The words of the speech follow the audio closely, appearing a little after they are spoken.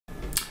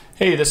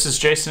Hey, this is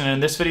Jason, and in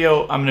this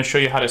video I'm going to show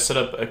you how to set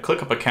up a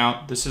ClickUp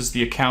account. This is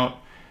the account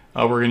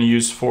we're going to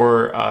use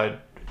for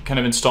kind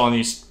of installing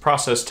these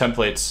process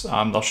templates.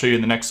 I'll show you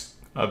in the next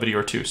video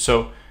or two.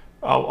 So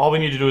all we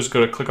need to do is go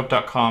to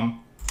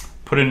clickup.com,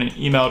 put in an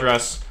email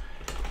address.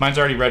 Mine's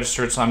already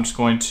registered, so I'm just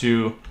going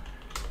to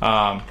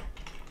add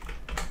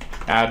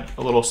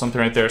a little something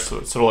right there so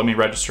it'll let me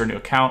register a new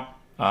account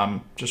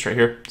just right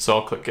here. So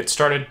I'll click Get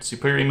Started. So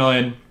you put your email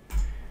in,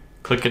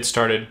 click Get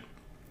Started.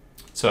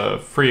 It's a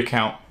free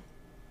account.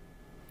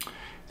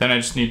 Then I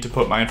just need to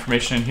put my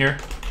information in here.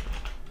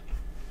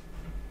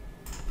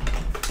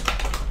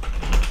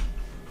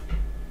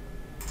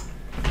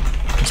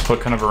 Just put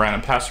kind of a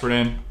random password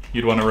in.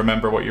 You'd want to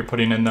remember what you're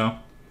putting in though.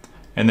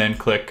 And then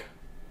click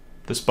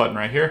this button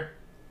right here.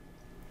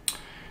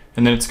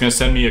 And then it's going to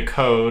send me a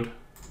code.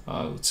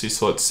 Let's see,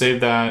 so let's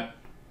save that.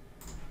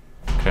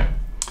 Okay.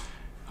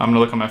 I'm going to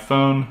look on my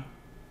phone.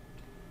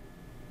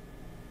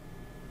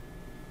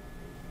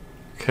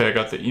 Okay, I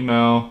got the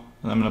email,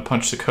 and I'm going to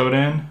punch the code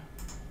in.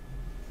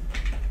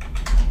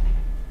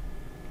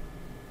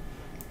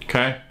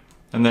 Okay,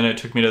 and then it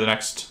took me to the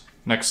next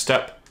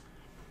step.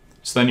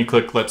 So then you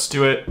click Let's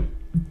Do It.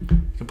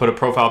 You can put a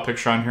profile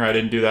picture on here. I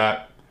didn't do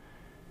that.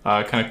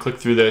 Kind of click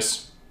through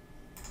this.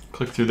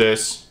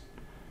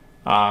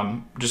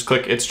 Just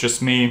click It's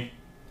Just Me,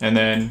 and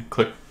then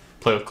click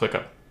Play with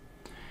ClickUp.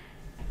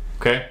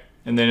 Okay,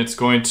 and then it's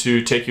going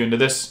to take you into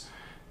this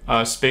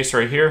space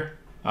right here.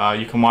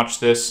 You can watch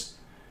this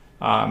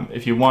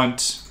if you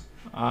want,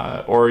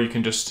 or you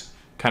can just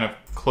kind of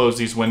close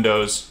these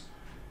windows.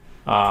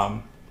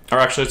 Or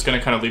actually, it's going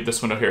to kind of leave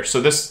this window here.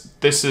 So this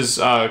is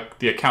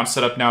the account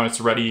set up now. It's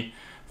ready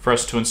for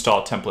us to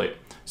install a template.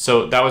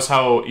 So that was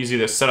how easy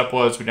this setup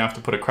was. We didn't have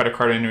to put a credit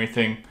card in or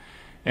anything.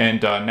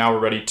 And now we're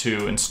ready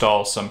to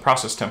install some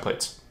process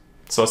templates.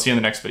 So I'll see you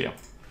in the next video.